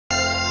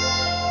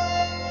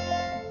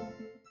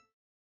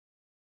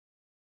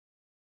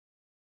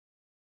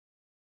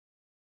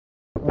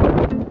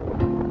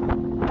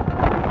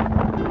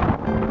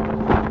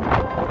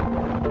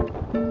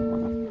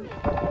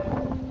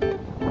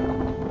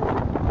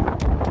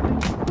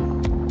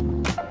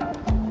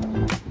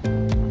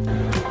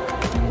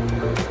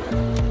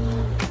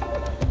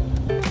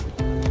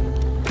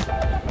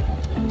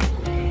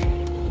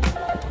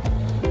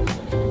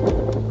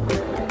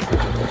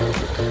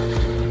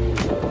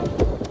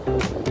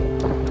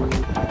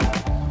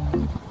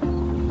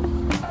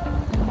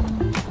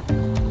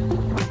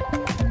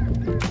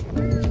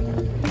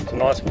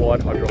Nice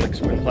wide hydraulic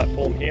swim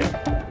platform here.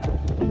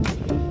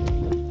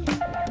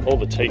 All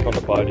the teak on the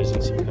boat is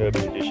in superb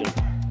condition.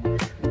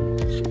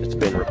 It's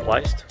been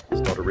replaced, it's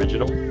not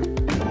original.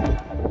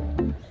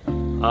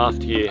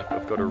 Aft here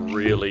we've got a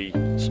really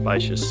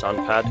spacious sun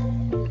pad.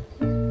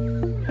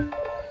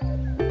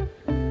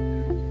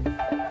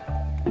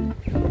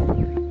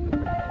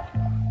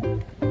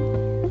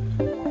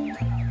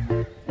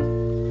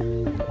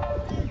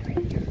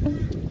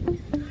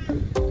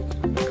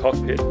 The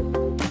cockpit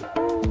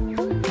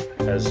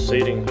has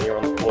seating here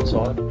on the port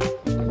side.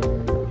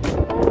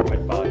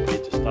 Wet bar here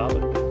to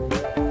starboard.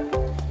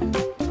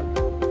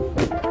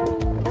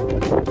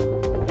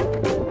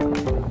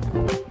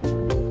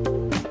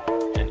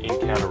 And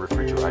in-counter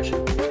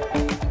refrigeration.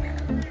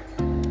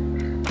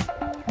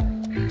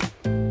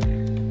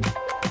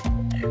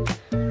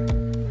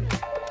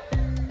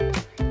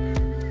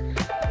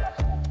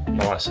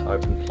 Nice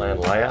open plan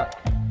layout.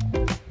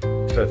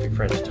 Perfect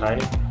for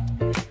entertaining.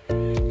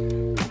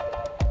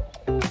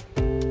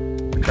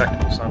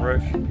 Retractable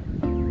sunroof.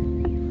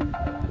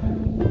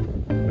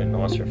 Would been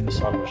nicer if the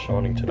sun was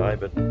shining today,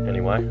 but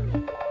anyway.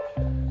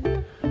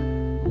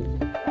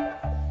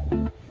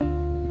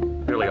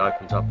 Really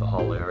opens up the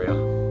whole area.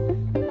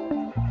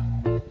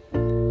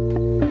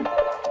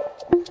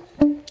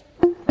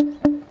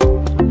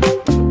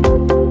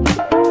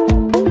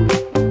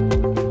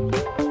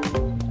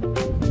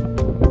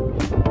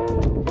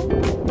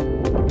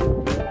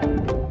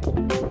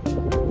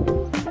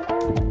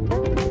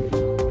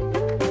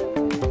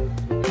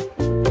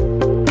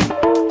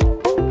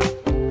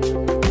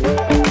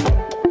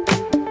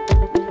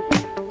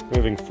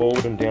 Moving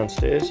forward and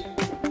downstairs,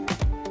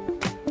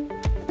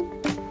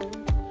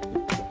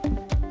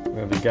 we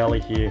have a galley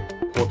here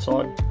port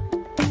side,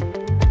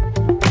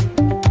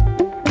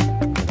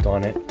 a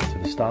dinette to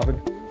the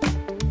starboard,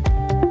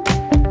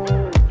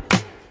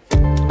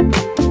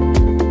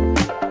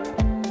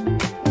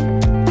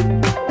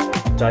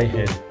 day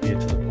head here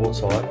to the port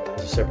side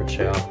is a separate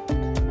shower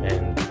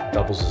and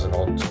doubles as an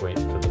ensuite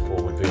for the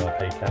forward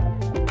VIP cabin.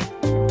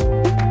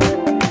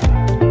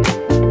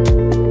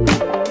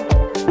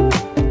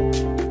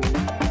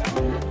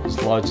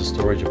 Loads of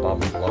storage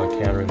above and below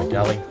counter in the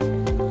galley.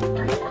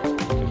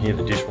 You can hear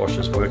the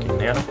dishwashers working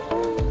now.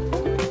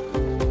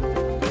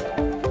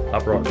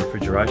 Upright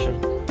refrigeration.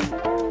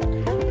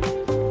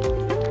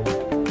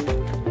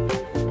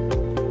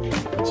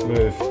 Let's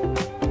move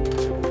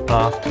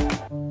aft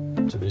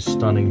to this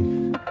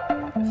stunning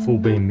full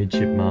beam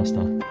midship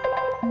master.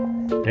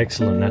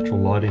 Excellent natural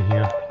light in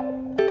here.